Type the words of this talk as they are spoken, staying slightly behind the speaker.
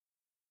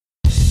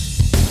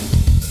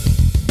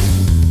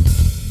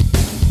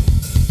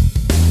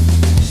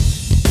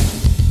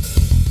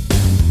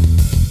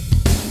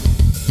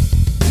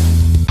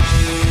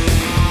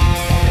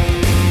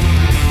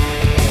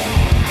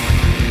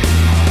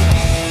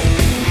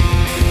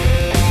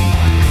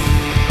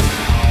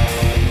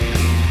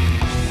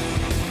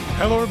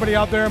Hello, everybody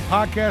out there in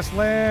podcast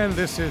land.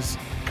 This is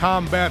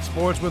Combat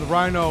Sports with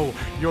Rhino,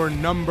 your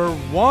number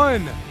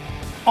one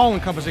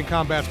all-encompassing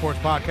combat sports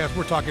podcast.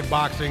 We're talking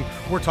boxing,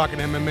 we're talking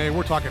MMA,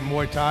 we're talking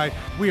Muay Thai,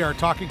 we are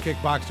talking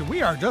kickboxing,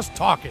 we are just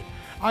talking.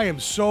 I am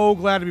so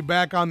glad to be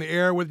back on the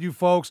air with you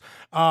folks.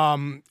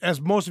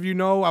 As most of you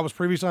know, I was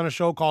previously on a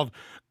show called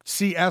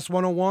CS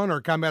 101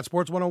 or Combat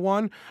Sports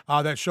 101.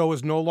 That show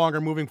is no longer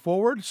moving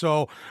forward,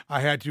 so I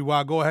had to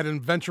go ahead and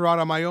venture out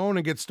on my own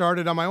and get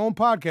started on my own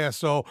podcast.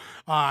 So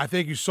I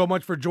thank you so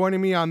much for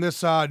joining me on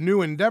this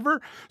new endeavor.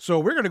 So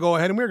we're going to go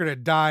ahead and we're going to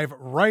dive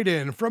right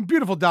in from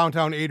beautiful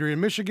downtown Adrian,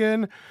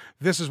 Michigan.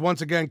 This is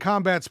once again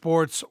Combat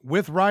Sports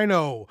with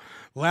Rhino.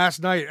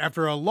 Last night,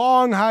 after a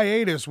long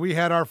hiatus, we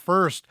had our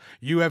first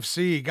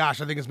UFC.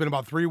 Gosh, I think it's been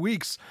about 3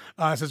 weeks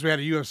since we had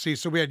a UFC.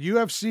 So we had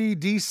UFC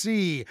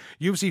DC,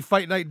 UFC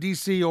Fight Night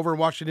DC over in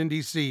Washington,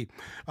 D.C.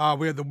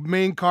 We had the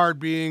main card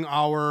being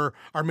our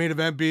main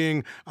event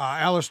being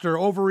Alistair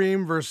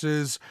Overeem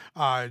versus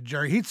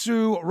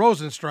Jarihitsu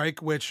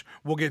Rosenstrike, which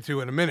we'll get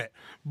to in a minute.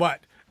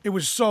 But it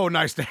was so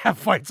nice to have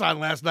fights on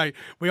last night.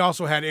 We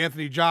also had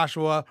Anthony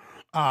Joshua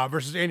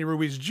versus Andy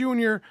Ruiz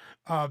Jr.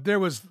 There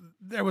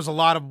was a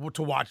lot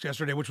to watch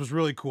yesterday, which was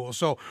really cool.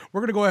 So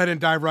we're going to go ahead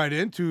and dive right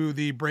into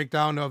the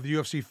breakdown of the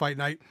UFC Fight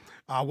Night,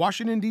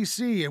 Washington,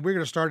 D.C., and we're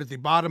going to start at the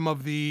bottom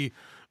of the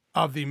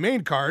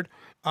main card.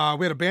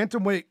 We had a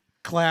bantamweight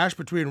clash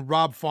between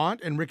Rob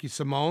Font and Ricky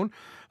Simone.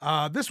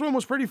 This one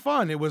was pretty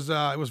fun. It was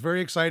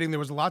very exciting. There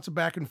was lots of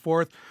back and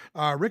forth.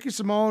 Ricky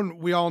Simone,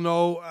 we all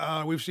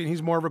know, we've seen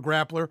he's more of a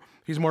grappler.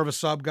 He's more of a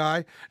sub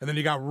guy. And then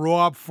you got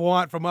Rob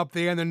Font from up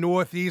there in the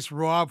Northeast,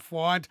 Rob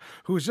Font,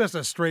 who's just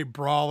a straight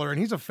brawler, and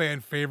he's a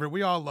fan favorite.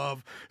 We all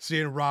love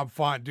seeing Rob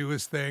Font do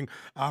his thing.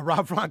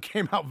 Rob Font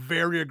came out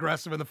very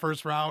aggressive in the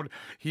first round.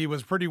 He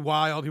was pretty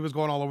wild. He was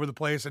going all over the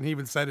place, and he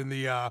even said in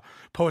the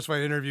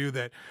post-fight interview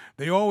that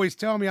they always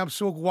tell me I'm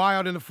so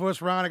wild in the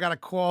first round. I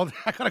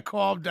gotta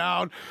calm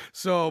down.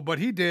 So, but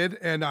he did,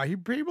 and he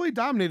really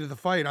dominated the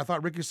fight. I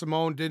thought Ricky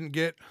Simone didn't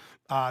get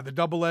the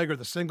double leg or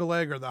the single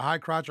leg or the high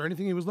crotch or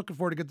anything he was looking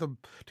for to get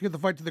the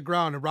fight to the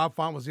ground. And Rob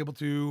Font was able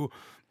to,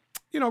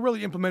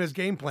 really implement his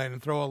game plan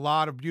and throw a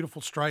lot of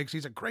beautiful strikes.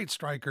 He's a great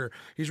striker.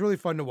 He's really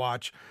fun to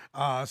watch.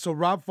 So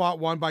Rob Font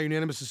won by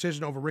unanimous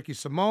decision over Ricky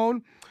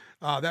Simone.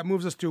 That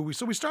moves us to we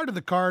started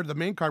the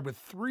main card with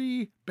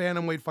 3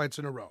 bantamweight fights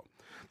in a row.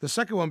 The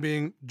second one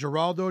being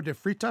Geraldo de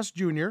Freitas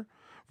Jr.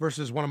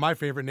 versus one of my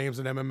favorite names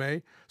in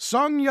MMA,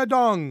 Song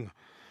Yadong.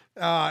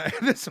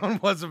 This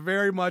one was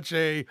very much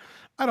it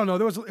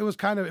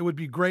would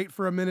be great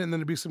for a minute, and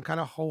then there'd be some kind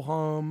of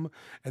ho-hum,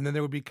 and then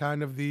there would be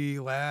kind of the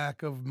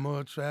lack of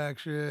much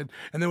action,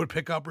 and then it would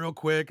pick up real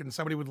quick, and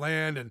somebody would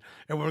land, and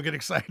everyone would get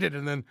excited,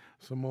 and then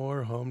some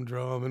more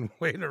humdrum and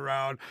waiting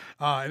around.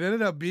 It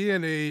ended up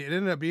being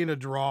a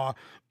draw.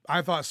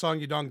 I thought Song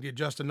Yadong did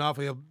just enough.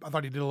 I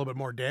thought he did a little bit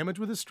more damage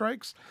with his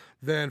strikes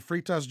than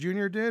Freitas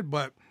Jr. did,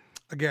 but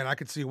again, I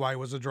could see why it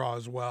was a draw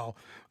as well.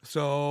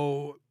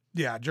 So,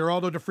 yeah,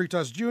 Geraldo de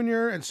Freitas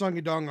Jr. and Song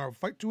Yadong are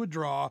fight to a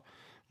draw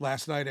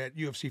last night at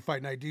UFC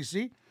Fight Night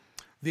DC.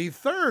 The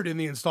third in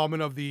the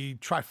installment of the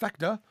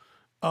trifecta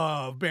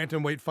of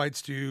bantamweight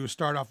fights to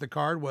start off the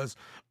card was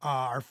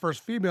our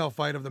first female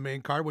fight of the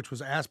main card, which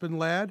was Aspen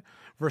Ladd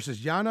versus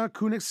Yana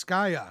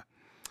Kunitskaya.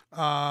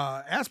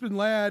 Aspen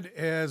Ladd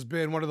has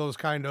been one of those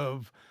kind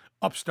of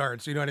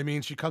upstarts, you know what I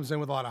mean? She comes in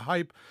with a lot of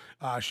hype.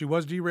 She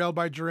was derailed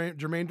by Jermaine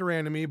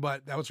Durandamy,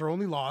 but that was her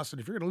only loss. And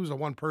if you're going to lose to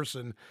one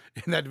person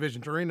in that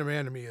division, Jermaine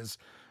Durandamy is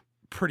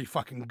pretty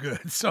fucking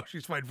good. So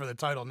she's fighting for the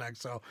title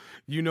next. So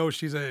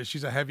she's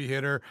a heavy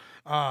hitter.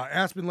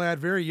 Aspen Ladd,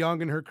 very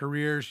young in her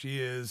career. She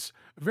is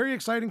a very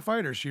exciting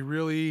fighter. She's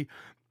really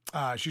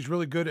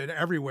good at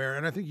everywhere.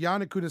 And I think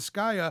Yana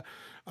Kunitskaya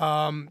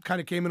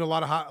kind of came in a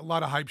lot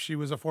of hype. She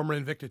was a former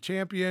Invicta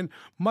champion,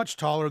 much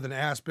taller than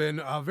Aspen,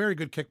 a very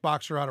good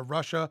kickboxer out of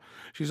Russia.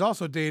 She's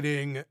also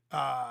dating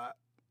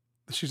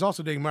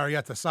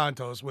Marietta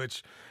Santos,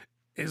 which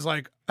is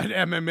like an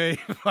MMA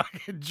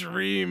fucking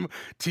dream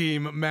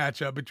team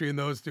matchup between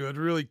those two. It's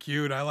really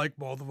cute. I like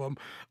both of them.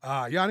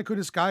 Yana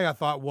Kunitskaya, I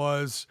thought,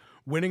 was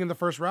winning in the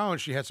first round.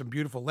 She had some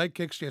beautiful leg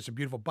kicks. She had some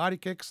beautiful body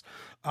kicks.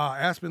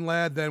 Aspen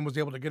Ladd then was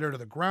able to get her to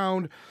the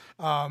ground.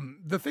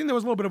 The thing that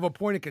was a little bit of a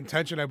point of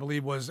contention, I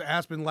believe, was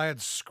Aspen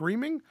Ladd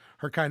screaming,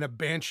 her kind of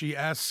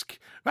Banshee-esque,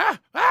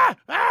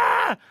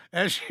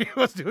 as she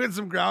was doing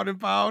some ground and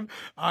pound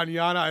on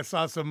Yana. I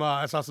saw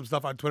some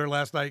stuff on Twitter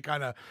last night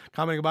kind of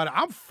commenting about it.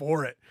 I'm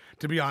for it,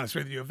 to be honest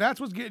with you. If that's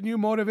what's getting you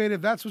motivated,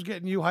 if that's what's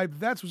getting you hyped, if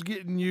that's what's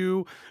getting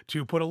you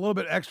to put a little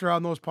bit extra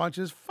on those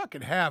punches,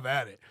 fucking have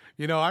at it.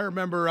 I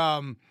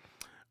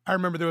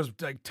remember there was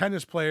like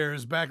tennis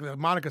players back then.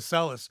 Monica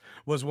Seles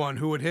was one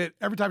who would hit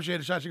every time she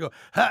had a shot. She'd go,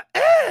 ha,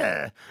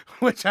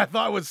 which I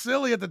thought was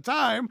silly at the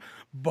time,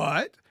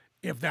 but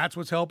if that's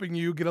what's helping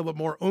you get a little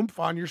more oomph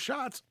on your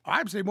shots,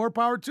 I'd say more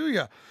power to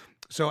you.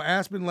 So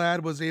Aspen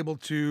Ladd was able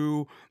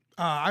to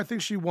I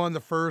think she won the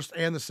first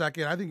and the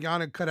second. I think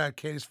Yana could have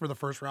case for the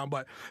first round,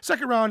 but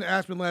second round,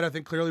 Aspen Ladd, I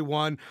think, clearly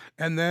won.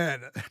 And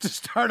then to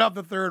start off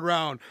the third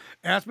round,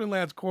 Aspen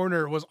Ladd's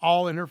corner was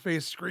all in her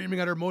face,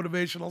 screaming at her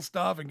motivational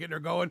stuff and getting her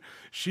going.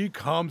 She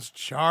comes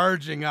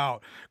charging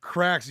out,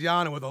 cracks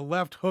Yana with a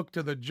left hook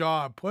to the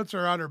jaw, puts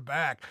her on her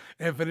back,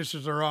 and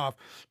finishes her off.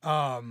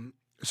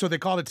 So they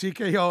called a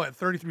TKO at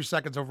 33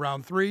 seconds of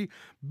round 3.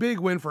 Big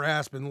win for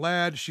Aspen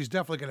Ladd. She's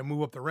definitely going to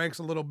move up the ranks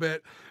a little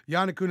bit.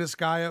 Yana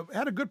Kunitskaya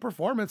had a good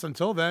performance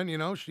until then. You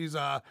know, she's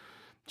one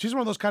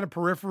of those kind of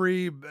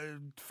periphery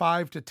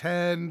 5 to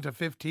 10 to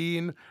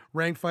 15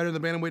 ranked fighter in the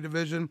bantamweight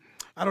division.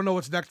 I don't know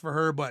what's next for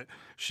her, but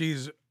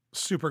she's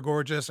super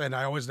gorgeous, and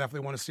I always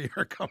definitely want to see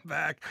her come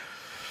back.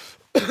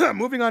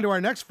 Moving on to our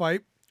next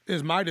fight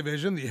is my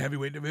division, the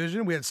heavyweight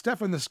division. We had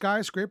Stefan the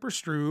Skyscraper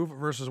Struve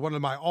versus one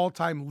of my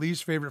all-time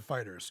least favorite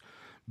fighters,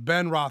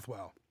 Ben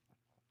Rothwell.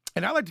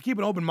 And I like to keep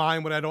an open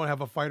mind when I don't have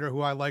a fighter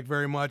who I like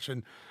very much,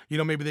 and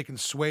maybe they can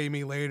sway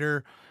me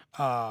later.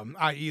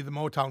 I.e. the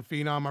Motown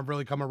Phenom. I've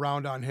really come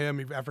around on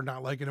him after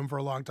not liking him for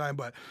a long time.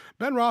 But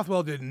Ben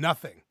Rothwell did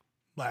nothing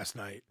last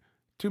night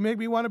to make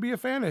me want to be a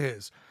fan of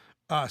his.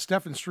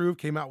 Stefan Struve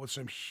came out with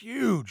some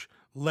huge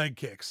leg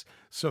kicks,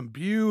 some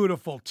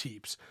beautiful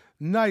teeps,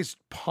 nice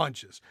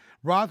punches.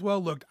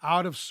 Rothwell looked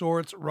out of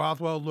sorts.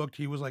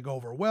 He was like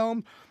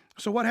overwhelmed.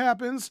 So what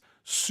happens?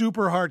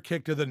 Super hard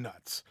kick to the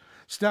nuts.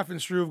 Stefan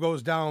Struve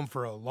goes down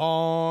for a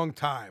long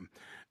time.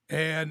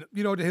 And,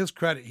 to his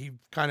credit, he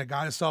kind of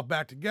got himself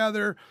back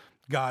together,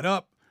 got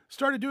up,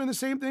 started doing the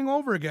same thing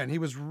over again. He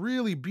was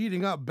really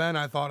beating up Ben,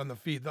 I thought, on the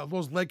feet.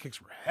 Those leg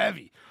kicks were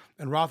heavy,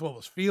 and Rothwell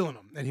was feeling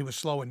them, and he was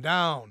slowing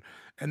down.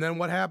 And then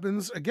what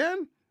happens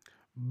again?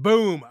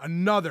 Boom,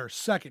 another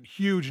second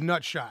huge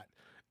nut shot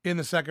in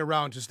the second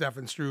round to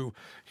Stefan Struve.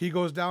 He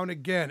goes down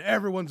again.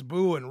 Everyone's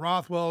booing.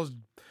 Rothwell's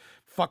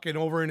fucking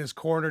over in his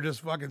corner,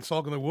 just fucking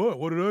sulking like,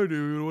 what did I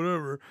do?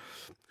 Whatever.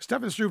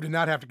 Stefan Struve did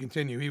not have to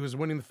continue. He was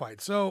winning the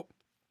fight. So,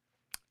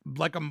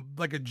 like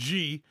a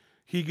G,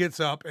 he gets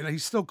up, and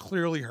he's still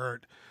clearly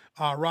hurt.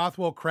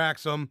 Rothwell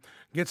cracks him,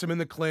 gets him in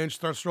the clinch,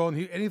 starts throwing,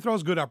 he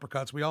throws good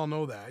uppercuts. We all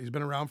know that. He's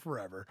been around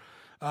forever.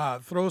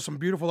 Throws some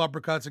beautiful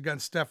uppercuts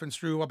against Stefan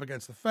Struve up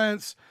against the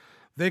fence.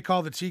 They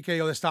call the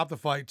TKO. They stop the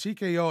fight.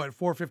 TKO at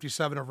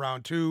 4:57 of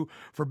round 2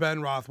 for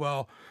Ben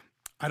Rothwell.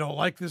 I don't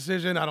like the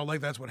decision. I don't like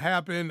that's what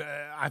happened.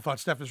 I thought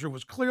Stefan Struve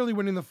was clearly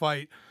winning the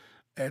fight.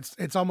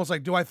 It's almost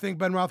like, do I think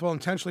Ben Rothwell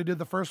intentionally did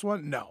the first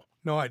one? No,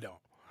 I don't.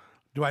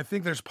 Do I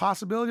think there's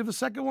possibility of the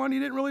second one he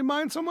didn't really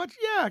mind so much?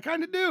 Yeah, I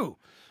kind of do.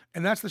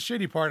 And that's the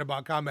shitty part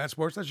about combat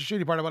sports. That's the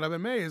shitty part about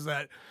MMA is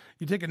that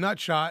you take a nut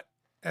shot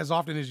as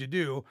often as you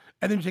do,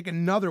 and then you take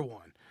another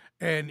one.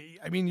 And,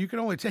 I mean, you can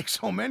only take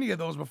so many of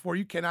those before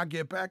you cannot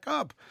get back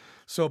up.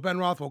 So Ben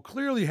Rothwell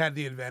clearly had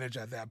the advantage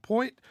at that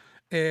point.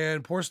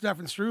 And poor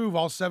Stefan Struve,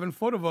 all 7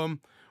 foot of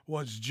him,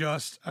 was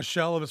just a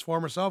shell of his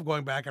former self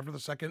going back after the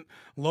second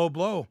low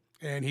blow.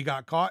 And he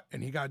got caught,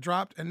 and he got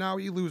dropped, and now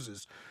he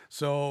loses.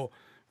 So,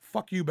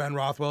 fuck you, Ben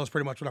Rothwell, is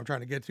pretty much what I'm trying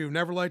to get to.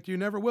 Never liked you,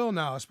 never will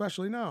now,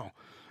 especially now.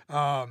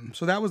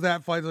 So that was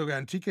that fight.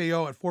 Again,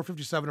 TKO at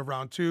 4:57 of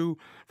round 2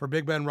 for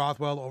Big Ben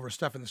Rothwell over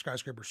Stefan the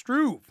Skyscraper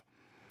Struve.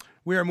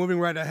 We are moving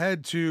right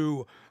ahead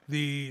to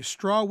the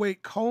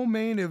strawweight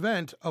co-main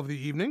event of the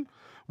evening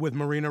with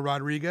Marina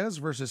Rodriguez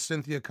versus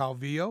Cynthia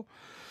Calvillo.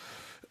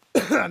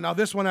 Now,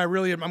 this one I'm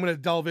going to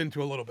delve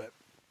into a little bit.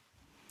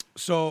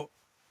 So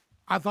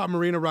I thought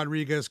Marina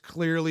Rodriguez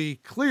clearly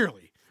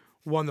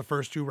won the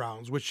first 2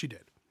 rounds, which she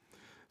did.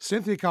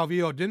 Cynthia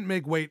Calvillo didn't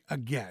make weight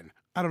again.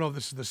 I don't know if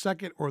this is the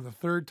second or the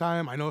third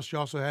time. I know she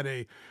also had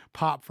a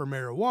pop for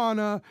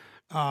marijuana.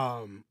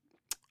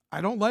 I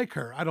don't like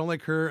her. I don't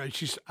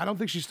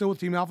think she's still with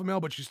Team Alpha Male,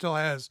 but she still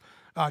has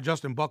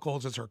Justin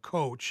Buchholz as her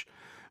coach.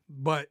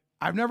 But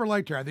I've never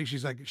liked her. I think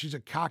she's a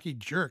cocky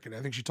jerk, and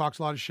I think she talks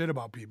a lot of shit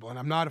about people, and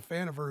I'm not a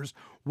fan of hers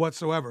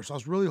whatsoever. So I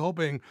was really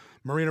hoping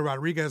Marina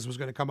Rodriguez was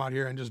going to come out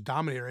here and just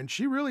dominate her, and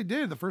she really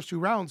did. The first 2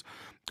 rounds,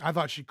 I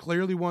thought she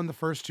clearly won the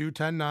first 2,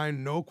 10-9,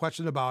 no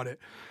question about it.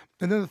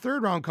 And then the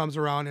third round comes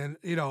around, and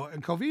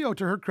and Calvillo,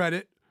 to her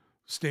credit,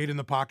 stayed in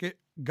the pocket,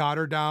 got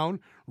her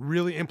down,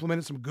 really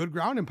implemented some good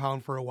ground and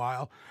pound for a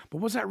while. But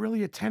was that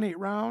really a 10-8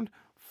 round?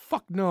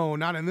 Fuck no,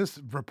 not in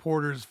this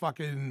reporter's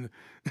fucking,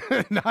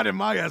 not in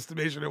my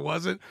estimation, it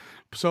wasn't.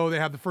 So they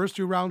have the first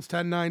 2 rounds,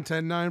 10-9,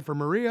 10-9 for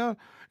Maria,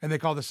 and they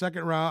call the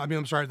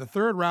the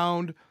third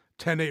round,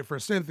 10-8 for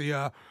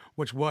Cynthia,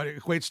 which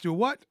equates to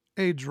what?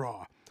 A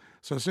draw.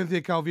 So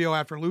Cynthia Calvillo,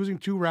 after losing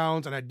 2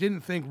 rounds, and I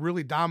didn't think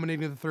really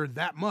dominating the third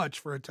that much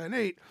for a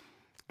 10-8,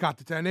 got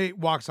the 10-8,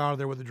 walks out of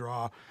there with a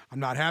draw. I'm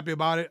not happy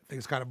about it. I think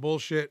it's kind of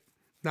bullshit.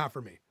 Not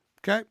for me.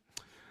 Okay?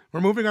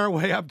 We're moving our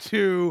way up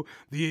to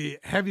the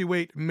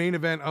heavyweight main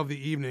event of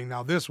the evening.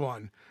 Now, this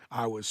one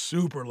I was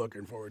super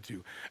looking forward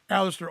to.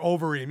 Alistair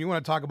Overeem. You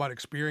want to talk about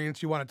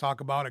experience? You want to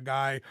talk about a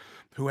guy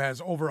who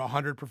has over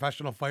 100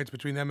 professional fights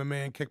between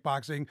MMA and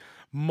kickboxing,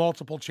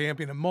 multiple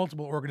champion in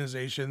multiple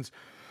organizations.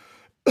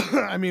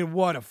 I mean,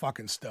 what a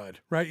fucking stud,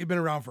 right? You've been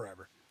around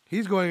forever.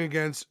 He's going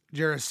against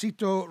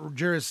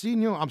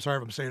Jairzinho, I'm sorry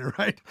if I'm saying it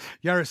right,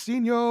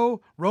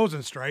 Jairzinho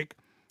Rozenstruik,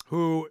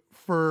 who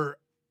for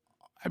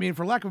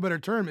lack of a better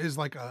term, is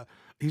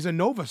he's a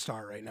Nova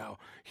star right now.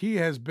 He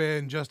has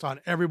been just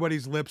on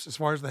everybody's lips as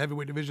far as the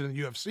heavyweight division in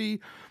the UFC.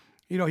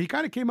 He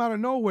kind of came out of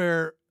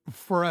nowhere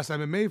for us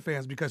MMA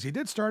fans because he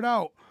did start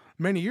out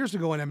many years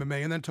ago in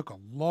MMA and then took a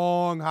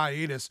long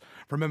hiatus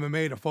from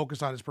MMA to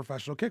focus on his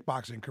professional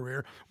kickboxing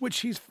career, which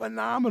he's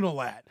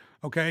phenomenal at.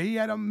 Okay, he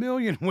had 1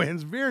 million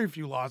wins, very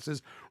few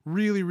losses,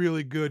 really,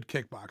 really good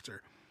kickboxer.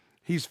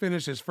 He's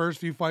finished his first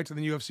few fights in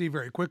the UFC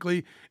very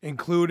quickly,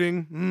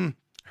 including,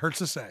 hurts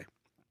to say,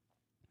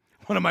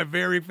 one of my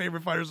very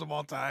favorite fighters of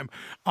all time,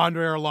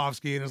 Andrei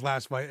Arlovsky, in his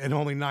last fight in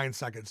only 9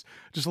 seconds.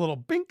 Just a little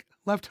bink,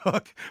 left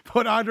hook,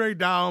 put Andre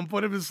down,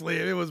 put him to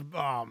sleep. It was,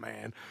 oh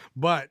man.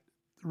 But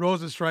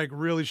Rozenstruik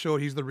really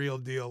showed he's the real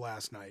deal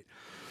last night.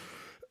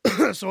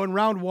 So in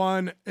round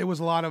one, it was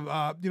a lot of,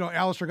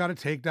 Alistair got a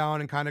takedown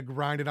and kind of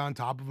grinded on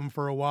top of him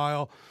for a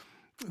while.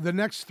 The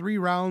next 3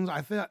 rounds,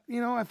 I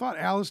thought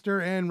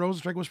Alistair and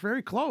Rozenstruik was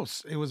very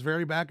close. It was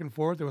very back and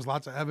forth. There was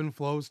lots of ebb and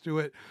flows to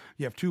it.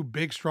 You have 2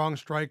 big, strong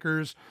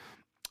strikers.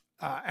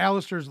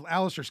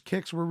 Alistair's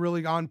kicks were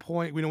really on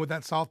point. With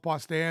that southpaw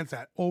stance,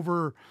 that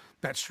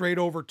straight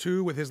over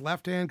 2 with his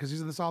left hand, because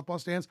he's in the southpaw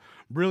stance,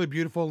 really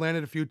beautiful.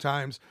 Landed a few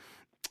times.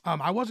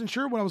 I wasn't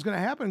sure what was going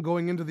to happen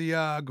going into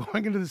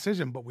the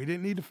decision, but we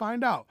didn't need to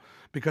find out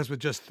because with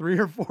just 3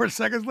 or 4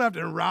 seconds left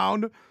in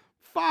round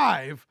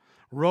 5,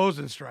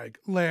 Rozenstruik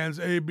lands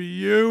a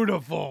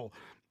beautiful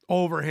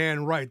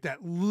overhand right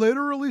that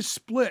literally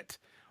split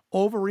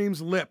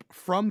Overeem's lip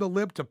from the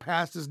lip to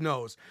past his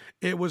nose.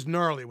 It was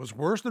gnarly. It was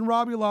worse than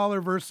Robbie Lawler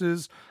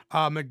versus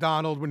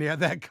McDonald when he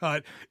had that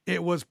cut.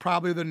 It was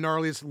probably the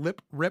gnarliest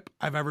lip rip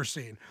I've ever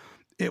seen.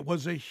 It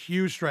was a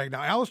huge strike.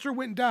 Now, Alistair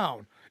went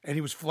down, and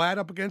he was flat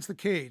up against the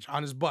cage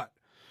on his butt.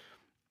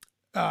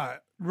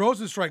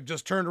 Rozenstruik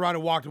just turned around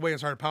and walked away and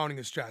started pounding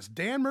his chest.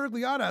 Dan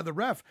Miragliotta, the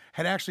ref,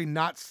 had actually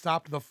not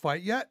stopped the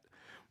fight yet,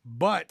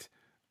 but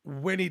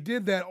when he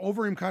did that,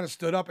 Overeem kind of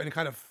stood up and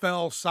kind of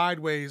fell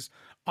sideways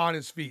on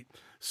his feet.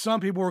 Some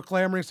people were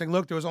clamoring, saying,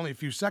 look, there was only a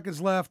few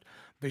seconds left.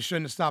 They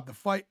shouldn't have stopped the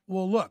fight.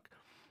 Well, look,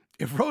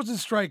 if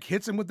Rozenstruik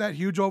hits him with that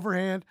huge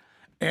overhand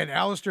and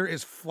Alistair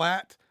is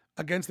flat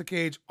against the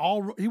cage,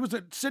 he was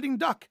a sitting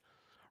duck.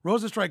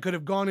 Rozenstruik could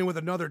have gone in with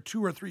another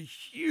 2 or 3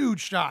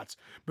 huge shots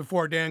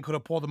before Dan could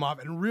have pulled them off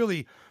and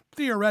really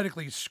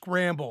theoretically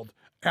scrambled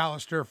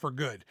Alistair for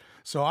good.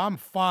 So I'm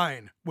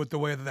fine with the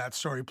way that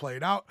story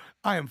played out.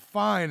 I am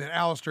fine that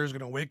Alistair is going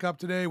to wake up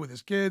today with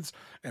his kids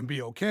and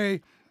be okay.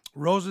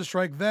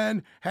 Rozenstruik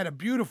then had a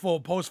beautiful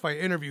post-fight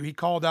interview. He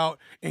called out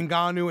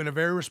Ngannou in a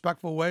very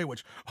respectful way,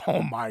 which,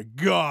 oh my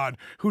God,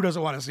 who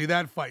doesn't want to see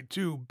that fight?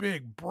 2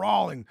 big,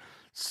 brawling,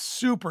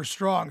 super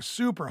strong,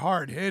 super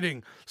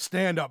hard-hitting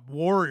stand-up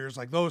warriors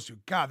like those 2.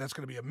 God, that's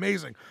going to be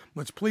amazing.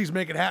 Let's please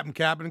make it happen,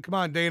 Captain. Come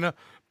on, Dana,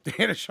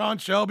 Sean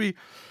Shelby.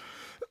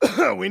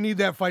 We need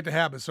that fight to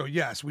happen. So,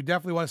 yes, we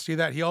definitely want to see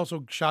that. He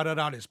also shouted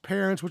out his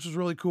parents, which was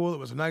really cool. It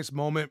was a nice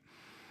moment.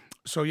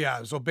 So,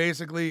 yeah, so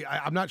basically,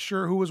 I'm not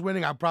sure who was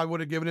winning. I probably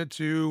would have given it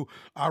to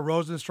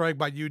Rozenstruik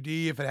by UD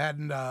if it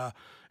hadn't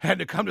had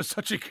to come to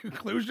such a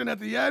conclusion at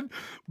the end.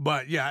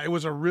 But, yeah, it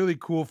was a really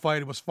cool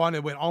fight. It was fun.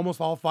 It went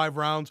almost all 5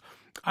 rounds.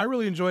 I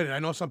really enjoyed it. I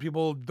know some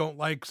people don't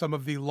like some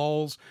of the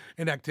lulls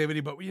in activity,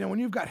 but, when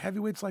you've got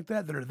heavyweights like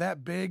that are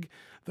that big,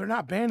 they're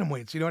not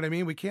bantamweights. You know what I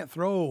mean? We can't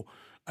throw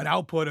an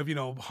output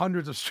of,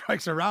 hundreds of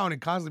strikes around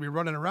and constantly be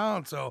running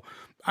around. So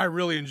I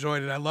really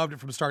enjoyed it. I loved it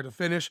from start to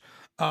finish.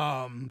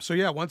 So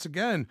yeah, once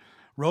again,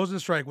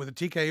 Rozenstruik with a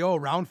TKO,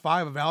 round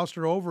 5 of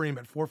Alistair Overeem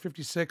at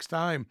 4:56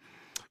 time.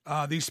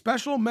 The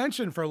special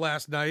mention for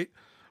last night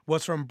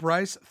was from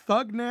Bryce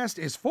Thug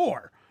Nasty,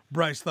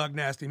 Bryce Thug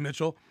Nasty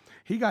Mitchell.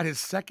 He got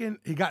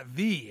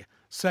the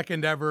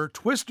second ever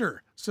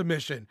Twister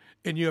submission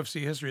in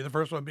UFC history. The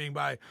first one being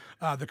by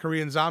the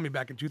Korean Zombie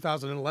back in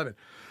 2011.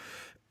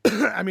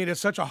 I mean,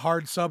 it's such a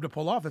hard sub to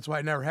pull off. That's why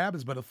it never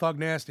happens. But a Thug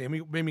Nasty, I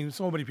mean,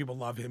 so many people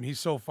love him. He's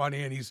so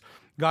funny, and he's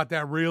got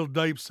that real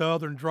deep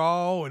Southern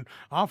drawl. And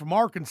I'm from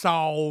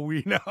Arkansas,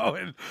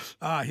 And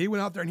he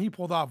went out there and he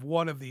pulled off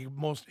one of the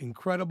most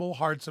incredible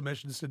hard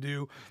submissions to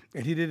do.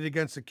 And he did it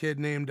against a kid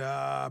named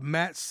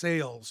Matt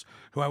Sales,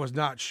 who I was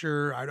not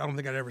sure. I don't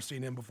think I'd ever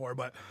seen him before.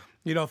 But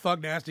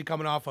Thug Nasty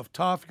coming off of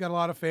Tough, got a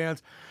lot of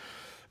fans,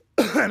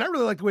 and I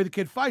really like the way the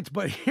kid fights.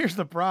 But here's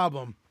the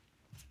problem.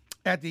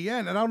 At the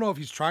end, and I don't know if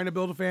he's trying to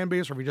build a fan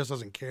base or if he just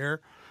doesn't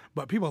care,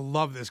 but people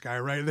love this guy,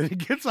 right? And then he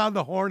gets on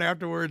the horn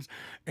afterwards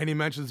and he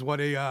mentions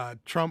what a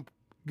Trump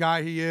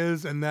guy he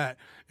is, and that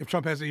if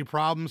Trump has any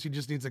problems, he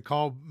just needs to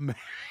call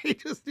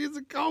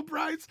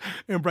Bryce,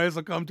 and Bryce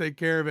will come take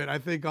care of it. I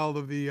think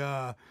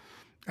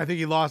I think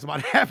he lost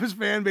about half his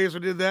fan base who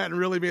did that and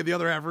really made the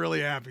other half really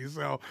happy.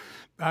 So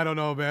I don't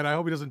know, man. I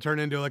hope he doesn't turn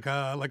into like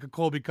a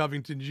Colby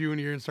Covington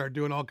Jr. and start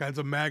doing all kinds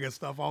of MAGA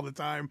stuff all the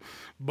time.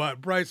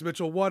 But Bryce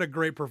Mitchell, what a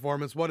great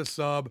performance. What a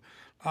sub.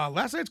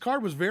 Last night's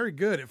card was very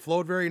good. It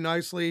flowed very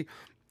nicely.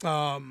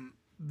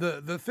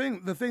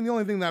 the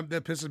only thing that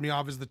pisses me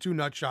off is the two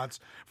nut shots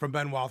from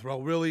Ben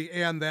Rothwell, really,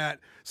 and that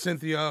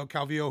Cynthia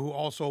Calvillo, who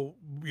also,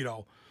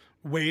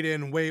 weighed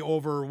in way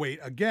overweight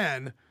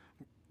again,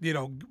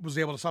 was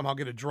able to somehow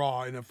get a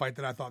draw in a fight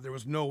that I thought there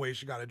was no way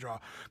she got a draw.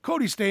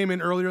 Cody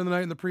Stamann earlier in the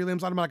night in the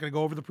prelims, I'm not going to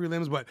go over the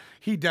prelims, but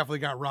he definitely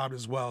got robbed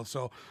as well.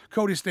 So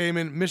Cody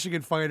Stamann,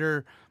 Michigan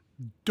fighter,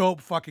 dope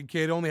fucking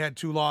kid, only had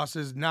 2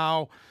 losses.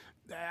 Now,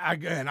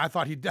 again, I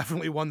thought he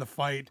definitely won the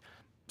fight.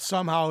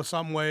 Somehow,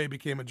 some way,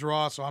 became a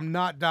draw. So I'm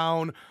not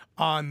down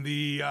on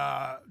the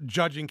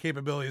judging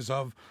capabilities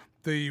of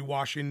the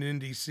Washington,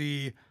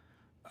 D.C.,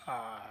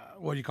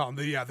 what do you call them?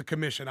 The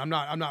commission. I'm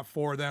not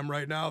for them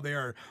right now. They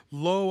are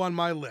low on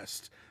my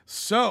list.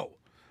 So,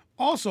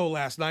 also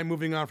last night,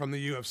 moving on from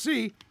the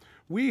UFC,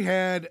 we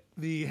had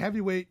the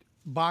heavyweight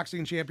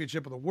boxing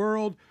championship of the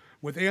world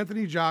with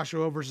Anthony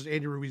Joshua versus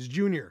Andy Ruiz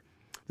Jr.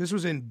 This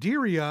was in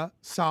Diriyah,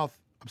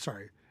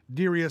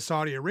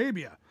 Saudi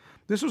Arabia.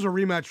 This was a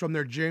rematch from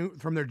their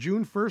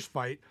June 1st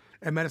fight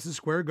at Madison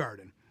Square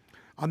Garden.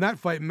 On that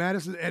fight,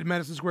 at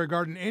Madison Square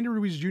Garden, Andy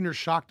Ruiz Jr.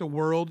 shocked the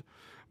world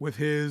with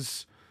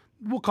his,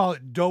 we'll call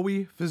it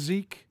doughy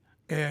physique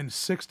and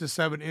 6 to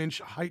 7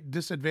 inch height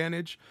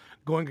disadvantage,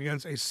 going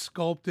against a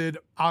sculpted,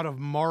 out of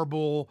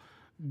marble,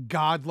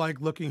 godlike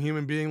looking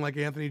human being like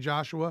Anthony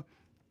Joshua,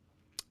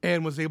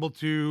 and was able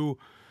to,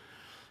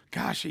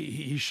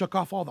 he shook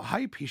off all the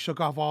hype. He shook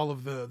off all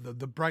of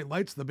the bright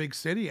lights, the big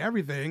city,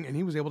 everything, and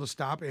he was able to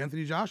stop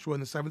Anthony Joshua in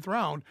the 7th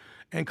round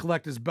and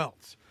collect his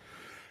belts.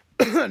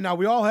 Now,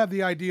 we all have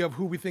the idea of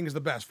who we think is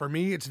the best. For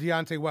me, it's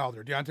Deontay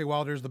Wilder. Deontay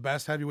Wilder is the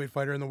best heavyweight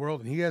fighter in the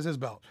world, and he has his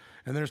belt.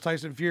 And there's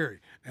Tyson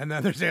Fury, and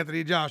then there's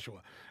Anthony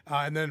Joshua,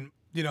 and then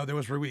there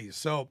was Ruiz.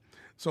 So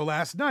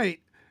last night,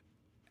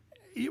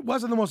 it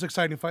wasn't the most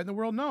exciting fight in the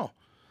world. No,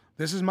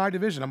 this is my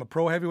division. I'm a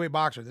pro heavyweight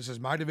boxer. This is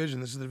my division.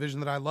 This is the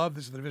division that I love.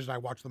 This is the division I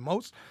watch the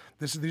most.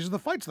 These are the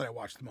fights that I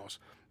watch the most.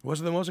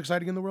 Was it the most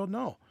exciting in the world?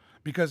 No.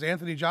 Because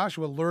Anthony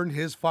Joshua learned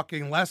his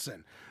fucking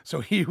lesson.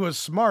 So he was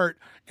smart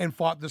and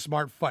fought the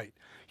smart fight.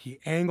 He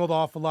angled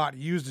off a lot.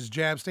 He used his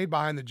jab, stayed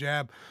behind the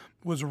jab,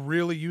 was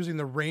really using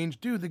the range.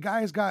 Dude, the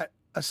guy's got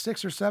a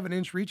 6 or 7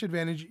 inch reach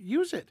advantage.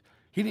 Use it.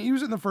 He didn't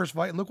use it in the first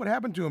fight, and look what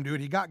happened to him,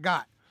 dude. He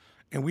got.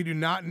 And we do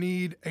not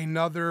need he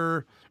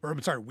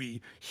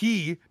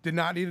did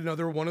not need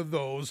another one of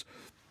those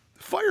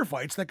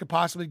firefights that could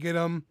possibly get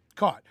him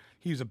caught.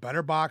 He's a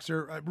better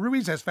boxer.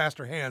 Ruiz has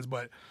faster hands,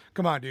 but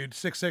come on, dude.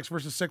 6'6"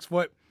 versus 6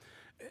 foot.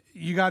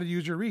 You got to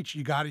use your reach.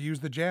 You got to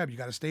use the jab. You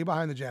got to stay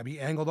behind the jab. He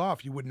angled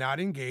off. You would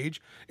not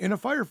engage in a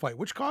firefight,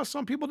 which caused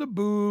some people to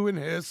boo and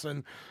hiss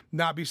and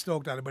not be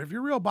stoked on it. But if you're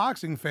a real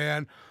boxing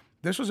fan,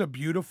 this was a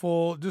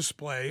beautiful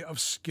display of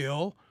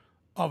skill,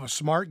 of a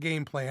smart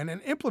game plan,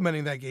 and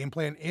implementing that game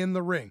plan in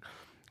the ring.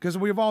 Because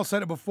we've all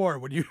said it before.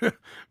 When you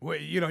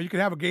can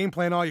have a game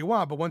plan all you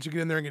want, but once you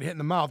get in there and get hit in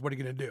the mouth, what are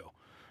you going to do?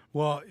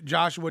 Well,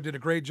 Joshua did a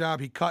great job.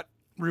 He cut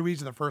Ruiz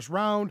in the first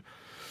round,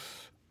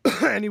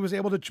 and he was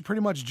able to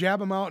pretty much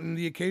jab him out in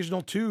the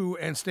occasional 2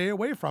 and stay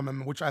away from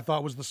him, which I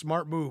thought was the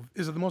smart move.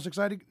 Is it the most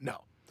exciting?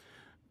 No.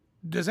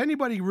 Does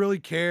anybody really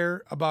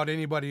care about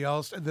anybody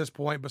else at this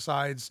point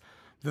besides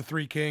the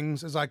 3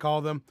 kings, as I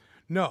call them?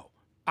 No.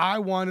 I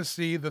want to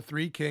see the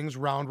 3 kings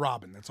round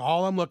robin. That's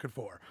all I'm looking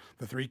for.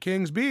 The 3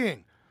 kings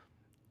being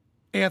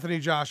Anthony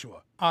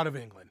Joshua out of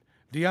England,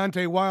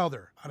 Deontay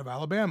Wilder out of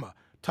Alabama,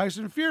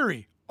 Tyson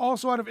Fury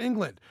also out of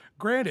England.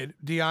 Granted,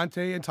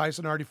 Deontay and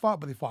Tyson already fought,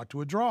 but they fought to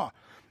a draw.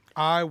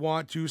 I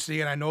want to see,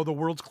 and I know the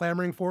world's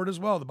clamoring for it as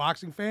well, the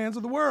boxing fans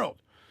of the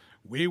world.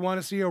 We want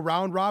to see a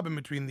round robin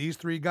between these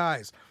 3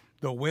 guys.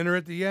 The winner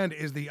at the end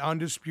is the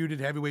undisputed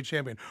heavyweight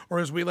champion, or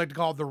as we like to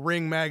call it, the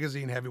Ring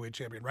Magazine heavyweight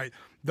champion, right?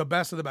 The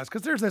best of the best.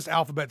 Because there's this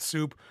alphabet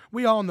soup.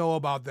 We all know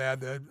about that,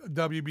 the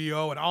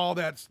WBO and all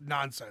that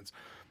nonsense.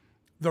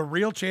 The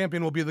real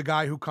champion will be the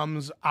guy who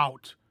comes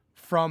out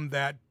from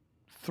that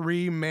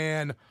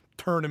 3-man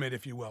tournament,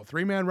 if you will.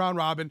 3-man round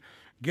robin,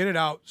 get it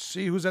out,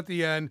 see who's at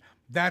the end.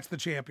 That's the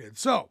champion.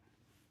 So,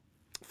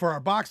 for our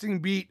boxing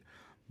beat,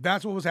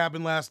 that's what was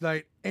happening last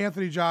night.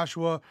 Anthony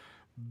Joshua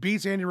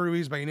beats Andy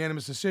Ruiz by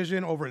unanimous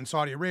decision over in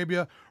Saudi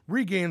Arabia,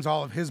 regains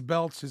all of his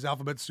belts, his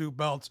alphabet soup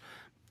belts.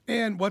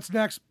 And what's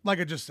next? Like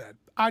I just said,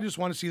 I just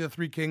want to see the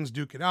 3 kings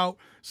duke it out,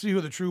 see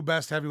who the true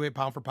best heavyweight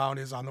pound for pound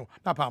is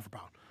not pound for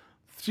pound,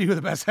 see who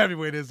the best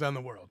heavyweight is in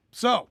the world.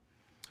 So,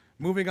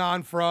 moving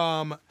on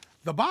from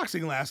the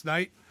boxing last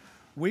night,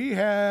 we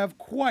have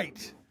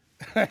quite,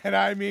 and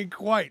I mean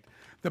quite,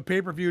 the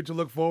pay-per-view to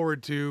look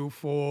forward to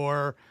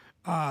for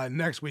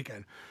next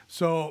weekend.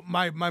 So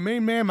my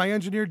main man, my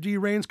engineer D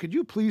Reigns, could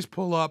you please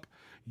pull up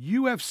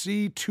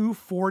UFC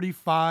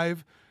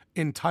 245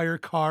 entire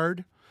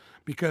card?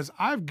 Because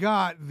I've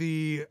got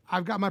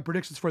my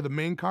predictions for the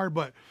main card,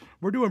 but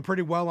we're doing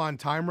pretty well on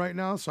time right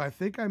now, so I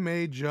think I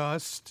may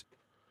just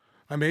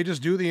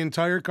do the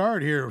entire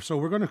card here. So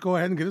we're going to go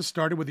ahead and get it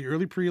started with the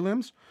early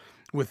prelims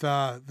with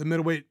the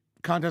middleweight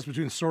contest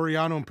between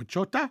Soriano and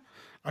Pachota.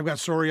 I've got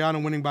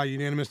Soriano winning by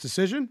unanimous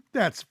decision.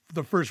 That's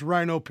the first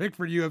Rhino pick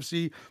for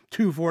UFC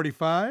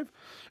 245.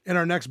 In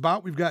our next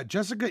bout, we've got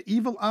Jessica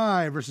Evil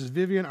Eye versus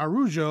Vivian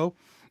Araujo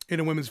in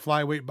a women's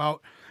flyweight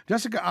bout.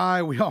 Jessica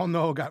Eye, we all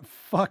know, got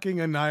fucking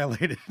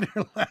annihilated in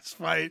her last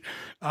fight.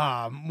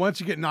 Once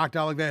you get knocked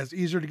out like that, it's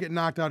easier to get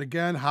knocked out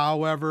again.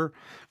 However,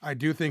 I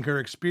do think her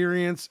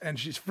experience, and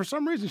she's, for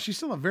some reason, she's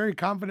still a very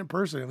confident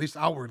person, at least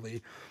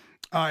outwardly.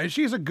 And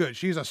she's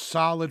a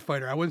solid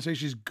fighter. I wouldn't say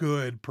she's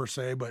good per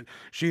se, but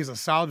she's a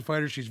solid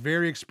fighter. She's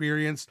very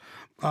experienced.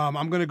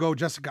 I'm going to go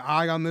Jessica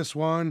Eye on this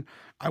one.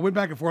 I went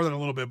back and forth on it a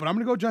little bit, but I'm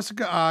going to go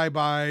Jessica Eye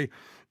by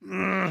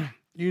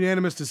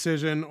unanimous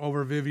decision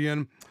over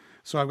Vivian.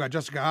 So I've got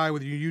Jessica Eye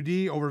with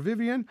UD over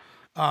Vivian.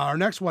 Our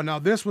next one. Now,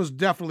 this was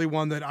definitely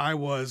one that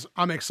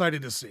I'm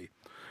excited to see.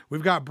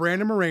 We've got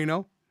Brandon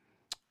Moreno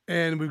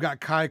and we've got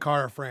Kai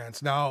Kara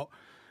France. Now,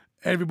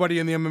 everybody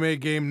in the MMA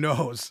game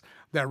knows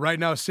that right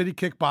now City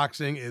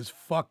Kickboxing is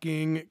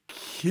fucking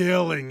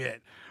killing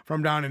it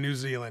from down in New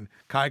Zealand.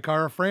 Kai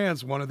Kara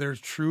France, one of their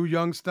true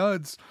young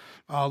studs,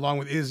 along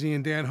with Izzy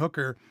and Dan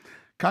Hooker.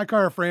 Kai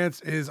Kara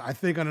France is, I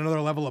think, on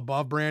another level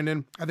above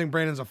Brandon. I think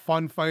Brandon's a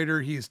fun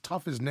fighter. He's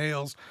tough as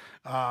nails.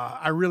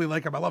 I really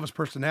like him. I love his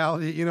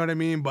personality, you know what I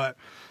mean? But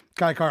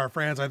Kai Kara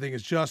France, I think,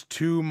 is just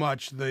too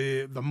much.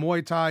 The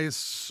Muay Thai is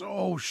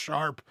so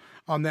sharp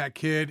on that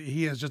kid.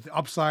 He has just, the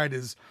upside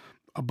is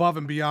above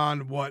and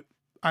beyond what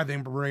I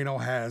think Moreno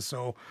has.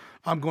 So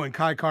I'm going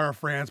Kai Kara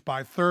France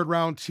by third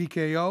round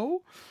TKO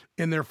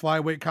in their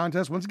flyweight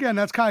contest. Once again,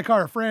 that's Kai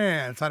Kara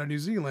France out of New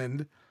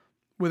Zealand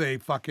with a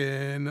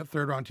fucking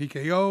third round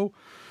TKO.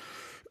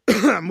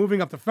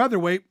 Moving up to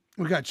featherweight,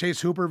 we got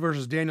Chase Hooper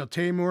versus Daniel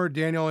Tamor.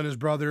 Daniel and his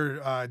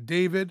brother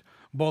David,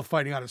 both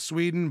fighting out of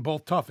Sweden,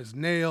 both tough as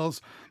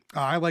nails.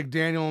 I like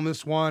Daniel in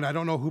this one. I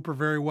don't know Hooper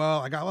very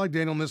well. I like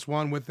Daniel in this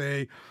one with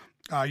a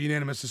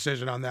unanimous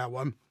decision on that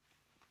one.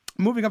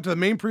 Moving up to the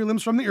main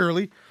prelims from the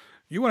early,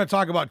 you want to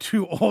talk about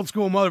two old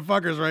school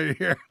motherfuckers right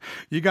here.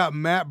 You got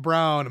Matt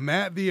Brown,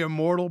 Matt the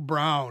Immortal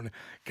Brown.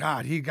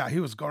 God, he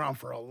was going on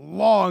for a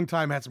long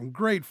time, had some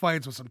great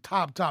fights with some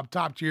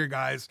top tier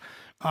guys.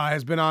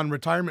 Has been on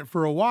retirement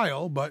for a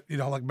while, but you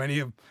know, like many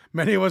of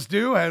us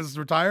do, has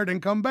retired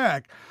and come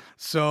back.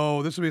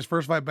 So this will be his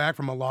first fight back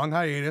from a long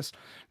hiatus.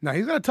 Now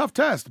he's got a tough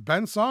test.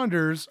 Ben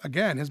Saunders,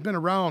 again, has been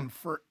around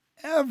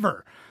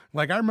forever.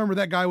 Like, I remember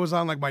that guy was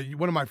on like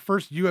one of my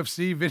first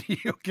UFC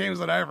video games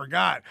that I ever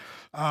got.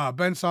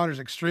 Ben Saunders,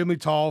 extremely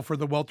tall for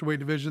the welterweight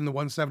division, the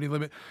 170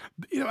 limit.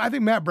 You know, I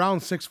think Matt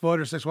Brown's 6 foot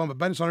or 6'1", but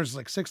Ben Saunders is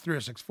like 6'3"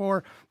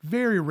 or 6'4".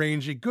 Very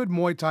rangy, good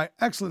Muay Thai,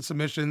 excellent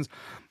submissions.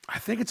 I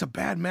think it's a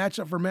bad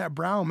matchup for Matt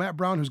Brown. Matt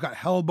Brown, who's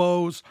got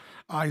elbows.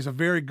 He's a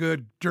very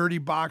good, dirty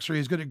boxer.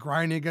 He's good at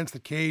grinding against the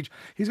cage.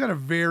 He's got a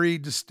very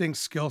distinct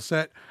skill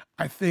set.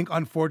 I think,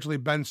 unfortunately,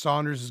 Ben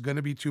Saunders is going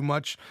to be too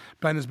much.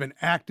 Ben has been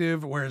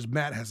active, whereas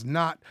Matt has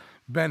not.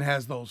 Ben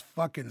has those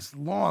fucking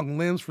long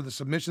limbs for the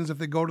submissions if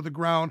they go to the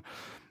ground.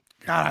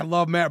 God, I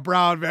love Matt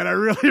Brown, man. I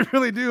really,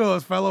 really do.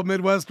 His fellow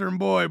Midwestern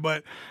boy,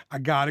 but I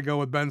got to go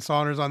with Ben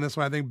Saunders on this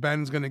one. I think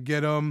Ben's going to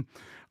get him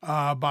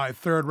by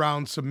third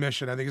round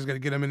submission. I think he's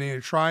going to get him in a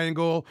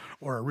triangle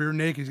or a rear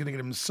naked. He's going to get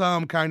him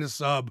some kind of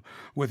sub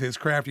with his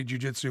crafty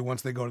jiu-jitsu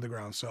once they go to the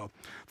ground. So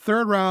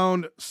third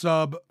round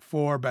sub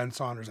for Ben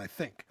Saunders, I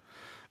think.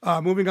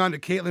 Moving on to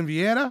Caitlin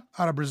Vieira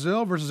out of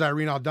Brazil versus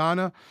Irene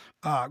Aldana.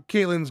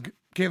 Caitlin's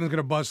going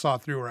to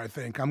buzzsaw through her, I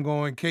think. I'm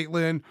going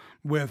Caitlin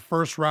with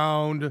first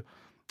round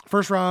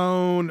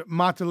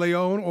Mate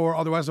Leon, or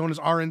otherwise known as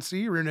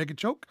RNC, rear naked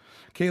choke.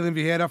 Caitlin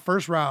Vieira,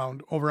 first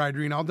round over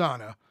Irene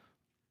Aldana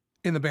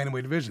in the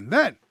bantamweight division.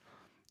 Then,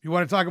 you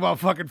want to talk about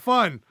fucking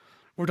fun?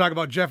 We're talking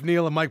about Jeff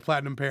Neal and Mike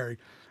Platinum Perry.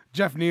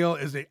 Jeff Neal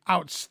is an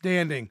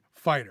outstanding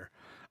fighter.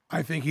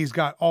 I think he's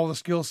got all the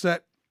skill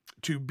set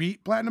to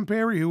beat Platinum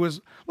Perry, who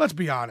is, let's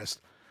be honest,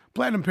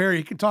 Platinum Perry,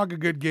 he can talk a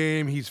good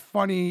game. He's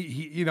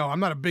funny. I'm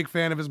not a big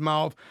fan of his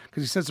mouth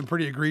because he says some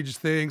pretty egregious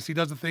things. He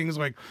does the things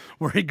like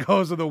where he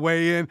goes to the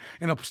weigh-in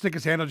and he'll stick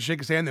his hand out to shake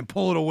his hand, then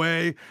pull it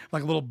away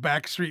like a little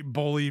backstreet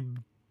bully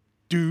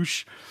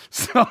douche.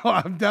 So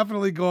I'm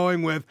definitely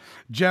going with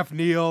Jeff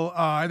Neal.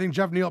 I think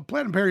Jeff Neal,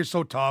 Platinum Perry is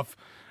so tough.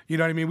 You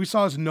know what I mean? We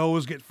saw his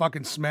nose get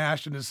fucking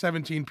smashed into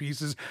 17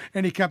 pieces,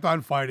 and he kept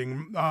on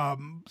fighting.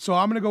 So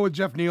I'm going to go with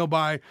Jeff Neal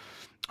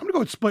I'm going to go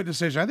with split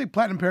decision. I think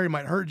Platinum Perry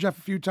might hurt Jeff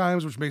a few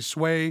times, which may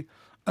sway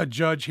a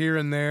judge here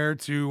and there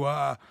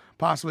to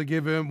possibly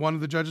one of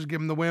the judges give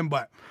him the win.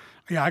 But,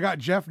 yeah, I got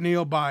Jeff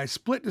Neal by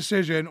split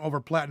decision over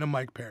Platinum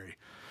Mike Perry.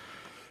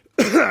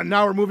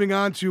 Now we're moving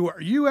on to our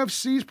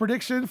UFC's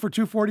prediction for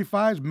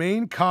 245's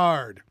main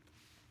card.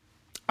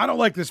 I don't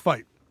like this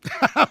fight.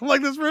 I don't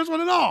like this first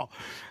one at all.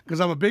 because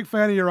I'm a big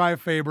fan of Uriah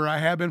Faber. I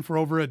have been for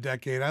over a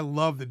decade. I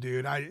love the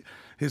dude.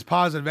 His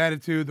positive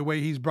attitude, the way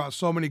he's brought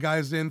so many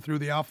guys in through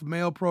the Alpha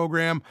Male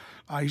program.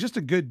 He's just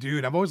a good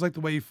dude. I've always liked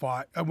the way he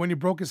fought. When he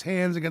broke his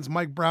hands against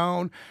Mike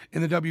Brown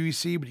in the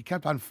WEC, but he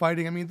kept on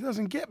fighting. I mean, it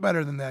doesn't get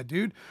better than that,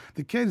 dude.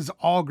 The kid is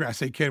all grass. I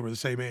say kid, we're the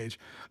same age,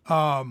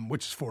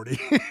 which is 40.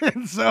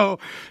 And so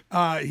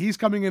he's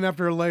coming in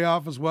after a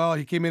layoff as well.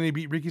 He came in and he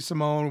beat Ricky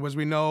Simon, as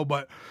we know,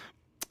 but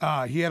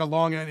he had a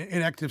long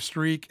inactive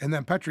streak. And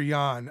then Petr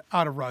Yan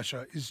out of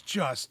Russia is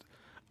just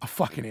a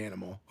fucking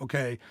animal,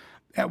 okay?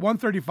 At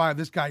 135,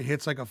 this guy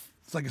hits like a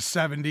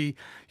 70.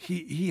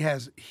 He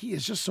is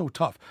just so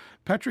tough.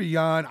 Petr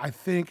Yan, I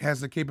think, has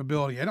the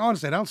capability, and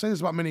honestly, I don't say this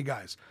about many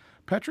guys.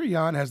 Petr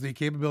Yan has the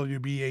capability to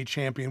be a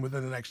champion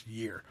within the next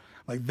year.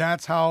 Like,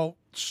 that's how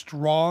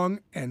strong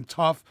and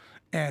tough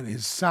and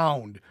his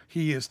sound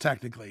he is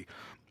technically.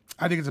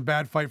 I think it's a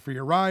bad fight for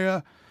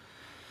Uriah.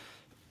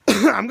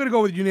 I'm going to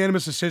go with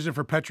unanimous decision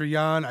for Petr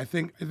Yan. I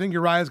think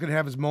Uriah's going to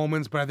have his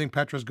moments, but I think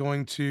Petra's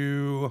going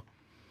to...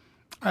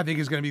 I think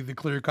he's going to be the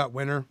clear-cut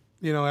winner,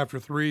 after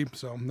 3.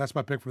 So that's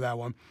my pick for that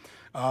one.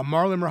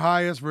 Marlon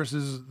Moraes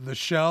versus the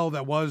shell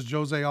that was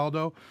Jose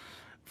Aldo.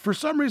 For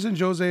some reason,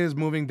 Jose is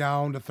moving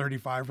down to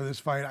 35 for this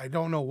fight. I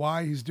don't know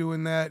why he's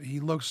doing that. He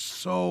looks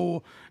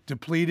so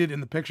depleted in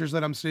the pictures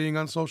that I'm seeing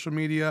on social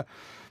media.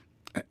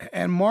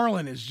 And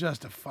Marlon is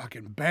just a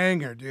fucking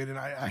banger, dude. And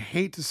I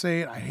hate to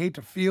say it. I hate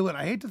to feel it.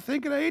 I hate to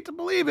think it. I hate to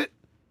believe it.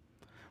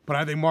 But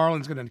I think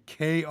Marlon's going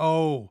to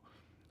KO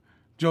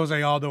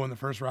Jose Aldo in the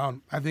first round.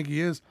 I think he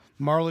is.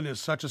 Marlon is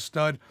such a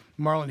stud.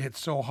 Marlon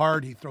hits so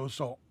hard. He throws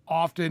so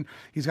often.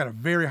 He's got a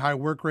very high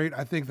work rate.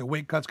 I think the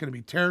weight cut's going to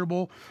be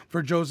terrible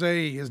for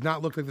Jose. He has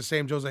not looked like the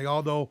same Jose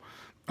Aldo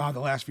the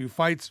last few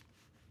fights.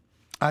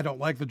 I don't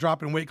like the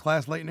drop in weight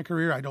class late in the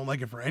career. I don't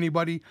like it for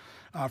anybody.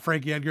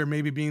 Frankie Edgar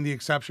maybe being the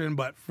exception,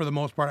 but for the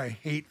most part, I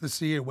hate to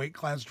see a weight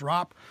class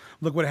drop.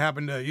 Look what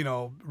happened to,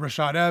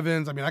 Rashad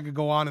Evans. I mean, I could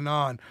go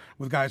on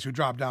with guys who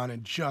dropped down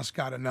and just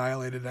got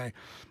annihilated. I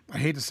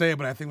hate to say it,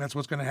 but I think that's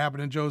what's going to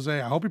happen in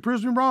Jose. I hope he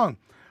proves me wrong.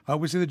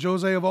 We see the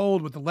Jose of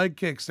old with the leg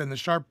kicks and the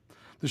sharp,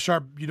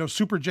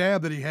 super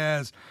jab that he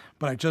has.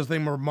 But I just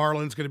think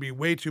Marlon's going to be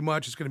way too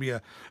much. It's going to be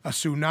a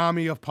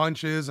tsunami of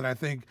punches, and I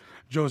think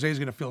Jose's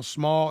going to feel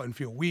small and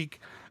feel weak.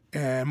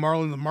 And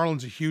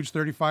Marlon's a huge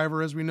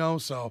 35er, as we know.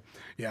 So,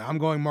 yeah, I'm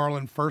going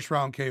Marlon first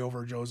round K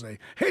over Jose.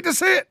 Hate to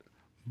say it,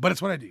 but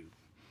it's what I do.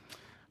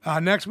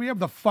 Next, we have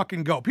the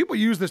fucking GOAT. People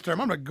use this term.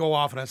 I'm going to go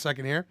off in a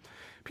second here.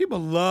 People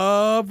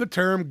love the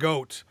term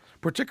GOAT,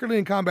 particularly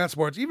in combat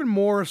sports, even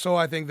more so,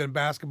 I think, than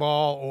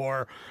basketball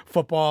or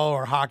football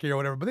or hockey or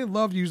whatever. But they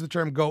love to use the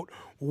term GOAT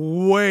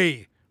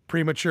way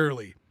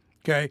prematurely,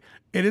 okay?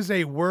 It is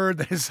a word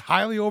that is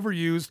highly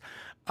overused,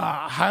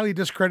 highly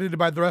discredited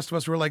by the rest of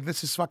us who are like,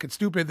 this is fucking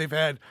stupid. They've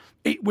had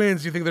 8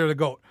 wins. You think they're the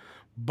GOAT.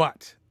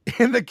 But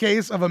in the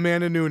case of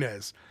Amanda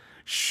Nunes,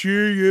 she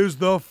is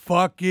the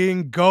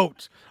fucking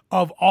GOAT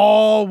of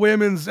all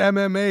women's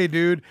MMA,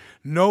 dude.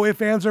 No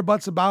ifs, ands, or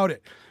buts about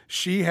it.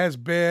 She has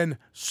been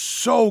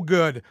so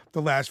good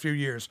the last few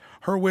years.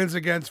 Her wins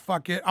against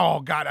oh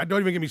God, don't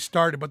even get me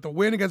started, but the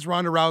win against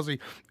Ronda Rousey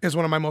is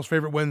one of my most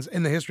favorite wins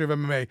in the history of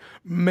MMA,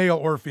 male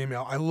or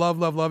female. I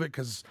love it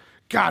because,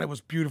 God, it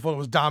was beautiful. It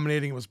was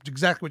dominating. It was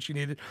exactly what she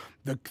needed.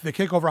 The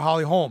kick over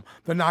Holly Holm,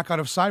 the knockout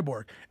of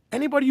Cyborg.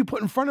 Anybody you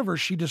put in front of her,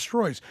 she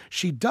destroys.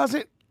 She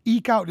doesn't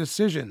eke out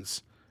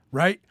decisions,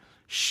 right?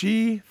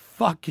 She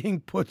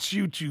fucking puts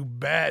you to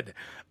bed.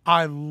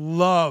 I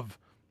love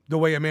the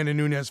way Amanda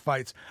Nunes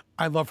fights.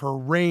 I love her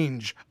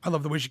range. I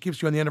love the way she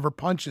keeps you on the end of her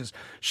punches.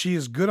 She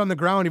is good on the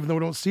ground, even though we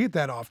don't see it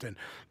that often.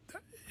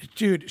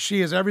 Dude,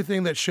 she is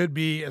everything that should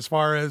be as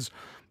far as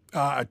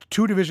a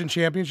 2-division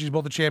champion. She's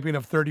both a champion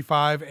of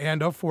 35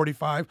 and of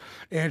 45.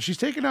 And she's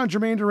taking down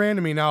Germaine de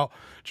Randamie. Now,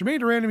 Germaine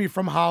de Randamie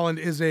from Holland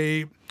is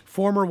a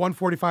former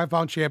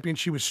 145-pound champion.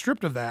 She was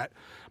stripped of that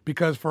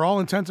because for all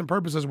intents and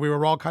purposes, we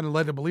were all kind of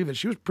led to believe that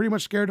she was pretty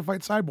much scared to fight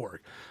Cyborg.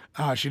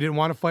 She didn't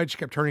want to fight. She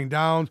kept turning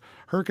down.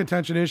 Her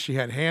contention is she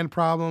had hand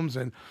problems.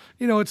 And,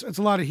 it's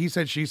a lot of he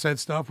said, she said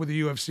stuff with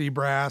the UFC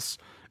brass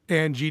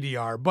and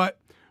GDR. But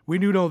we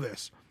do know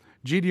this.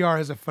 GDR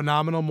is a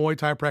phenomenal Muay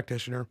Thai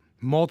practitioner,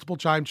 multiple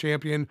time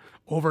champion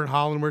over in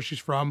Holland where she's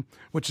from,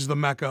 which is the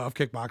mecca of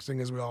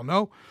kickboxing, as we all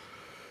know.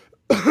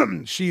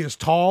 She is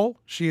tall.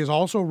 She is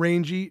also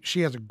rangy. She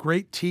has a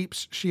great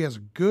teeps. She has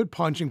good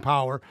punching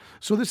power.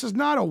 So this is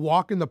not a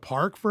walk in the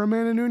park for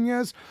Amanda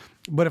Nunes.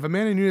 But if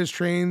Amanda Nunes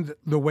trained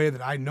the way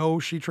that I know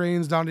she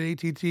trains down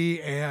at ATT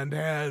and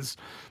has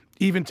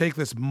even take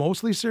this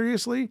mostly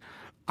seriously,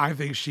 I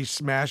think she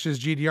smashes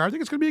GDR. I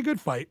think it's going to be a good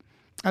fight.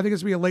 I think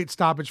it's going to be a late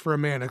stoppage for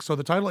Amanda. So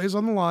the title is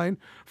on the line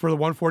for the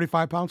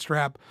 145-pound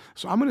strap.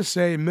 So I'm going to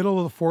say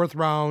middle of the 4th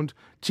round,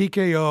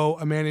 TKO,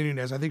 Amanda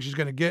Nunes. I think she's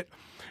going to get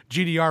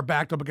GDR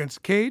backed up against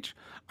the cage.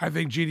 I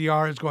think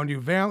GDR is going to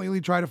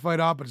valiantly try to fight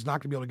out, but it's not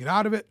going to be able to get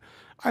out of it.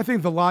 I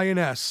think the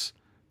Lioness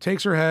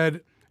takes her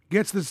head,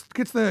 gets the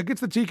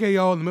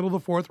TKO in the middle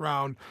of the 4th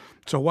round.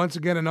 So once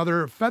again,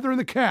 another feather in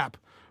the cap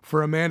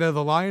for Amanda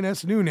the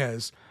Lioness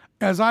Nunes,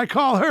 as I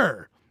call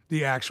her,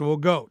 the actual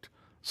GOAT.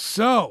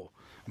 So,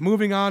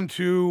 moving on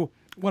to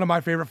one of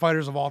my favorite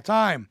fighters of all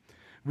time.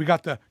 We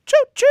got the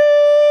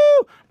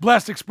choo-choo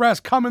Blessed Express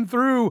coming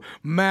through.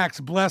 Max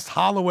Blessed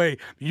Holloway,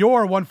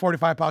 your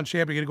 145-pound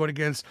champion, going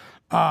against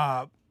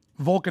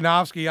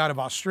Volkanovski out of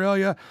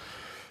Australia.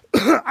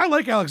 I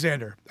like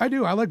Alexander. I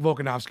do. I like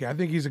Volkanovski. I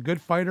think he's a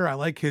good fighter. I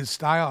like his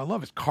style. I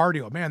love his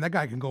cardio. Man, that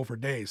guy can go for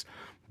days.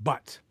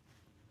 But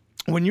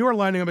when you are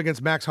lining up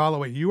against Max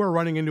Holloway, you are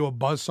running into a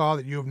buzzsaw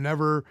that you have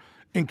never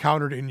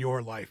encountered in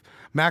your life.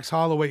 Max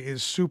Holloway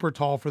is super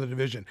tall for the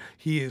division.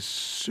 He is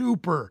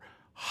super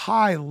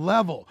high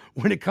level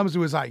when it comes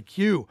to his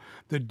IQ.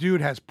 The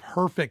dude has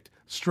perfect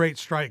straight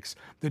strikes.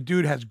 The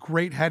dude has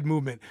great head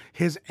movement.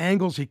 His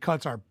angles he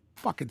cuts are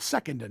fucking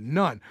second to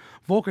none.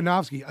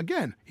 Volkanovski,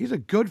 again, he's a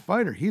good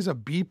fighter. He's a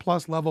B+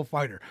 level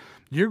fighter.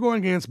 You're going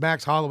against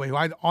Max Holloway, who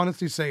I'd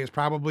honestly say is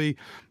probably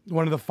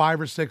one of the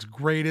 5 or 6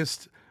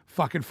 greatest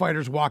fucking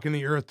fighters walking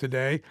the earth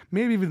today.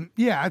 Maybe even,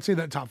 yeah, I'd say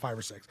that top 5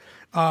 or 6.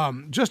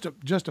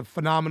 Just a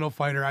phenomenal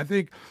fighter. I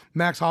think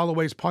Max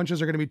Holloway's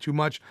punches are going to be too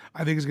much. I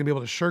think he's going to be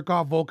able to shirk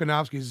off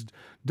Volkanovski's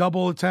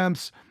double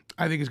attempts.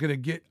 I think he's going to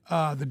get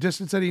the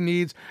distance that he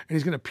needs, and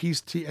he's going to I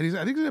think he's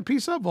going to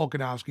piece up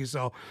Volkanovski.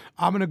 So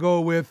I'm going to go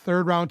with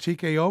 3rd round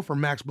TKO for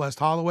Max Blessed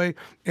Holloway,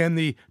 and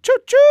the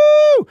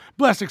choo-choo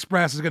Blessed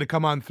Express is going to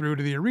come on through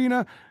to the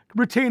arena,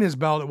 retain his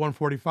belt at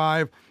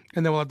 145,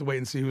 and then we'll have to wait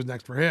and see who's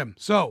next for him.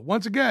 So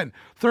once again,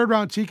 3rd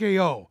round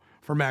TKO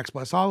for Max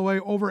Blessed Holloway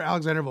over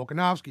Alexander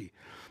Volkanovski.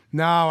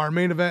 Now our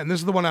main event, and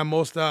this is the one I'm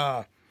most,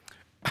 I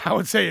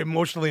would say,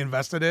 emotionally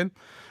invested in,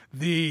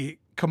 the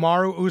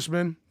Kamaru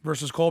Usman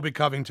versus Colby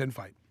Covington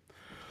fight.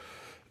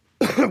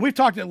 We've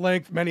talked at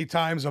length many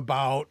times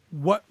about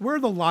where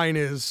the line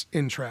is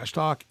in trash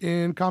talk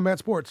in combat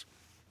sports.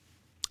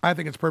 I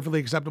think it's perfectly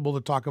acceptable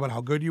to talk about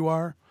how good you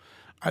are.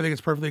 I think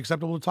it's perfectly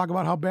acceptable to talk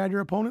about how bad your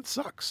opponent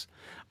sucks.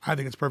 I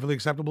think it's perfectly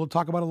acceptable to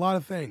talk about a lot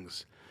of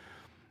things.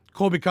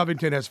 Colby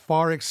Covington has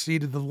far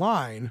exceeded the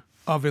line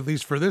of, at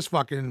least for this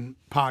fucking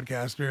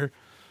podcaster,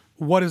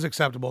 what is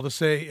acceptable to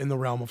say in the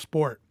realm of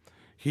sport.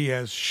 He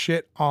has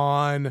shit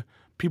on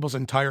people's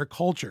entire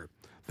culture,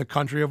 the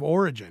country of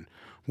origin.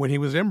 When he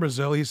was in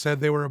Brazil, he said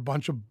they were a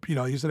bunch of, he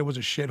said it was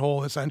a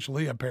shithole,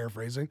 essentially, I'm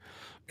paraphrasing,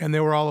 and they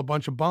were all a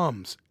bunch of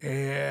bums.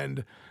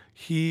 And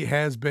he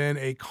has been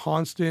a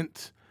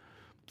constant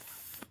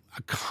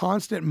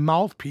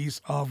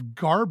mouthpiece of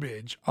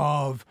garbage,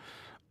 of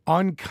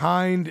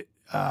unkind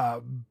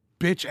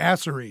bitch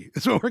assery.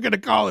 That's what we're going to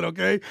call it,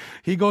 okay?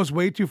 He goes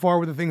way too far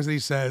with the things that he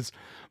says.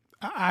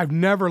 I've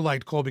never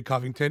liked Colby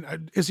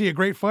Covington. Is he a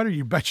great fighter?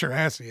 You bet your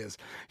ass he is.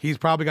 He's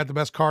probably got the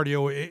best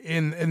cardio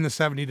in the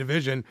 70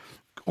 division,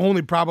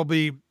 only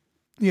probably,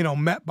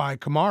 met by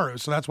Kamaru.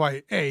 So that's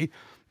why,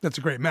 that's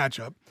a great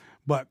matchup.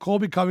 But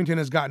Colby Covington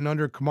has gotten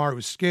under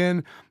Kamaru's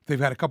skin. They've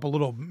had a couple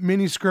little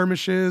mini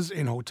skirmishes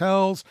in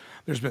hotels.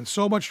 There's been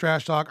so much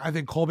trash talk. I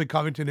think Colby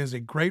Covington is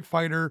a great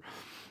fighter.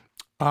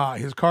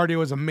 His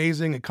cardio is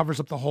amazing. It covers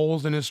up the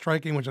holes in his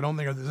striking, which I don't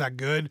think is that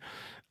good.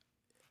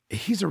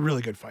 He's a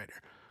really good fighter.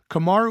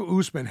 Kamaru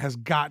Usman has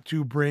got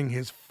to bring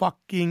his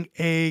fucking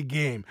A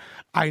game.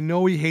 I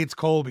know he hates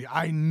Colby.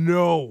 I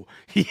know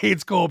he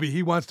hates Colby.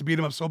 He wants to beat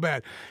him up so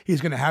bad.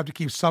 He's going to have to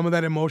keep some of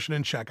that emotion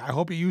in check. I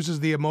hope he uses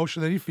the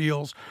emotion that he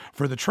feels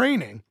for the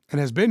training and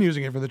has been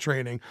using it for the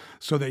training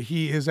so that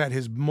he is at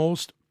his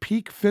most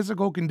peak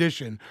physical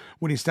condition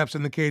when he steps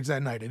in the cage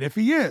that night. And if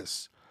he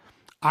is,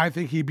 I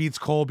think he beats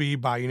Colby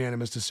by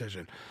unanimous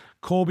decision.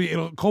 Colby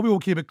will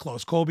keep it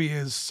close. Colby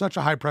is such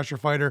a high-pressure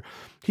fighter.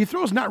 He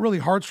throws not really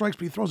hard strikes,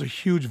 but he throws a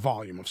huge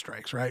volume of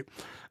strikes, right?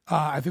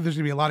 I think there's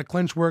going to be a lot of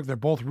clinch work. They're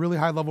both really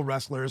high-level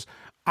wrestlers.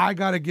 I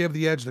got to give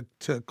the edge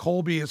to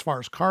Colby as far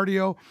as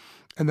cardio,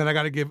 and then I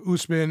got to give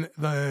Usman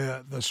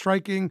the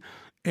striking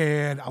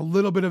and a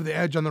little bit of the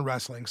edge on the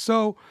wrestling.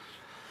 So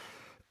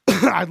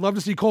I'd love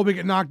to see Colby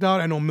get knocked out.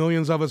 I know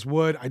millions of us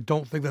would. I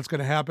don't think that's going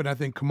to happen. I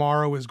think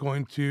Kamaru is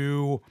going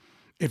to,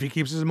 if he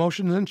keeps his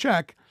emotions in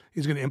check,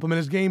 he's going to implement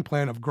his game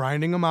plan of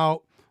grinding him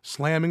out,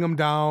 slamming him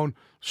down,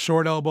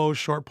 short elbows,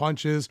 short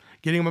punches,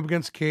 getting him up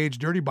against the cage,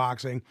 dirty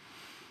boxing.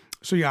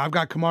 So, yeah, I've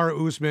got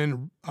Kamaru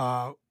Usman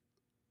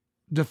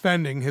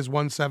defending his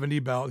 170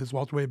 belt, his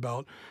welterweight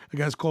belt,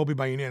 against Colby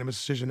by unanimous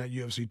decision at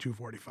UFC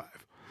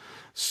 245.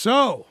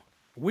 So,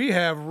 we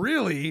have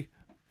really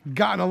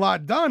gotten a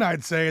lot done,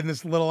 I'd say, in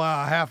this little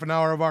half an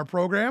hour of our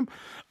program.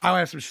 I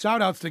have some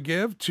shout-outs to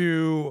give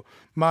to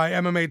my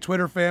MMA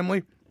Twitter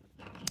family.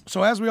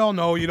 So as we all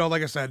know,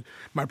 like I said,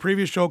 my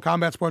previous show,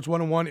 Combat Sports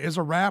 101, is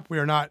a wrap. We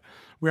are not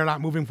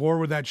moving forward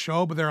with that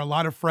show, but there are a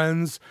lot of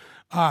friends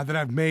that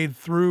I've made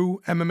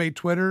through MMA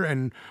Twitter,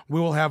 and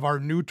we will have our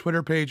new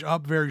Twitter page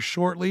up very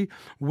shortly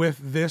with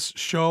this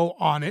show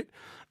on it.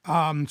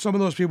 Some of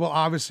those people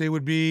obviously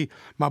would be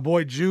my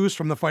boy Juice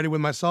from the Fighting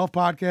With Myself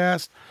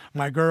podcast,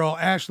 my girl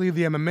Ashley,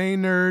 the MMA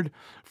Nerd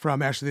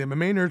from Ashley the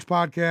MMA Nerds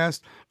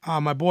podcast,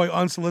 my boy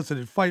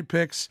Unsolicited Fight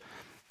Picks,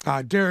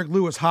 Derek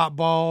Lewis Hot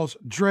Balls,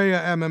 Drea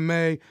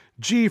MMA,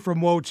 G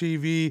from Woe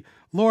TV,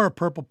 Laura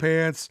Purple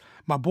Pants,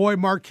 my boy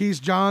Marquise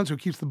Johns, who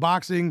keeps the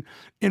boxing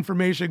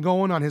information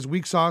going on his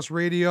Weak Sauce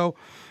Radio,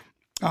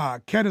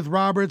 Kenneth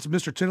Roberts,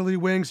 Mr. Tiddly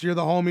Winks, you're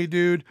the homie,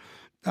 dude,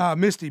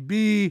 Misty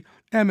B,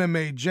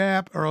 MMA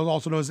Jap, or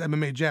also known as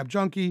MMA Jap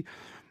Junkie.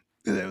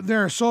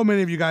 There are so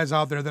many of you guys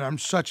out there that I'm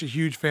such a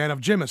huge fan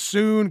of. Jim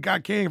Asoon,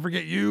 God can't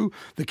forget you,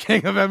 the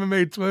king of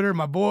MMA Twitter,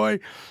 my boy.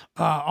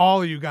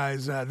 All of you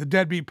guys, the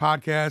Deadbeat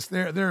Podcast.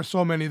 There are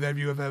so many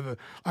that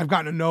I've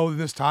gotten to know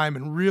this time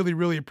and really,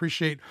 really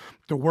appreciate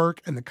the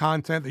work and the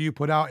content that you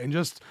put out and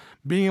just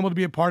being able to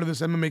be a part of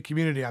this MMA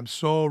community. I'm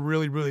so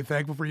really, really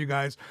thankful for you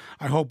guys.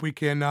 I hope we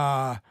can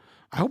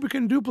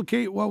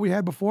duplicate what we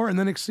had before and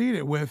then exceed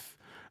it with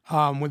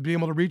being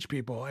able to reach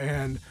people.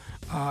 And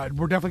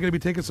we're definitely going to be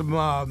taking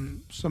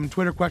some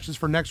Twitter questions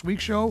for next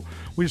week's show.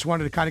 We just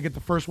wanted to kind of get the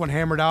first one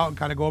hammered out and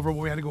kind of go over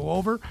what we had to go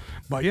over.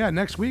 But yeah,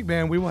 next week,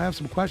 man, we will have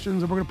some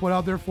questions that we're going to put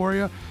out there for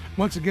you.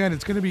 Once again,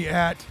 it's going to be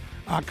at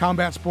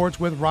Combat Sports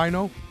with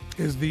Rhino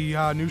is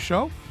the new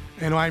show.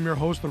 And I'm your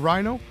host, the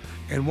Rhino.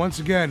 And once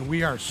again,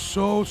 we are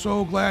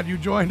so glad you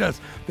joined us.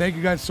 Thank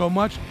you guys so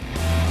much.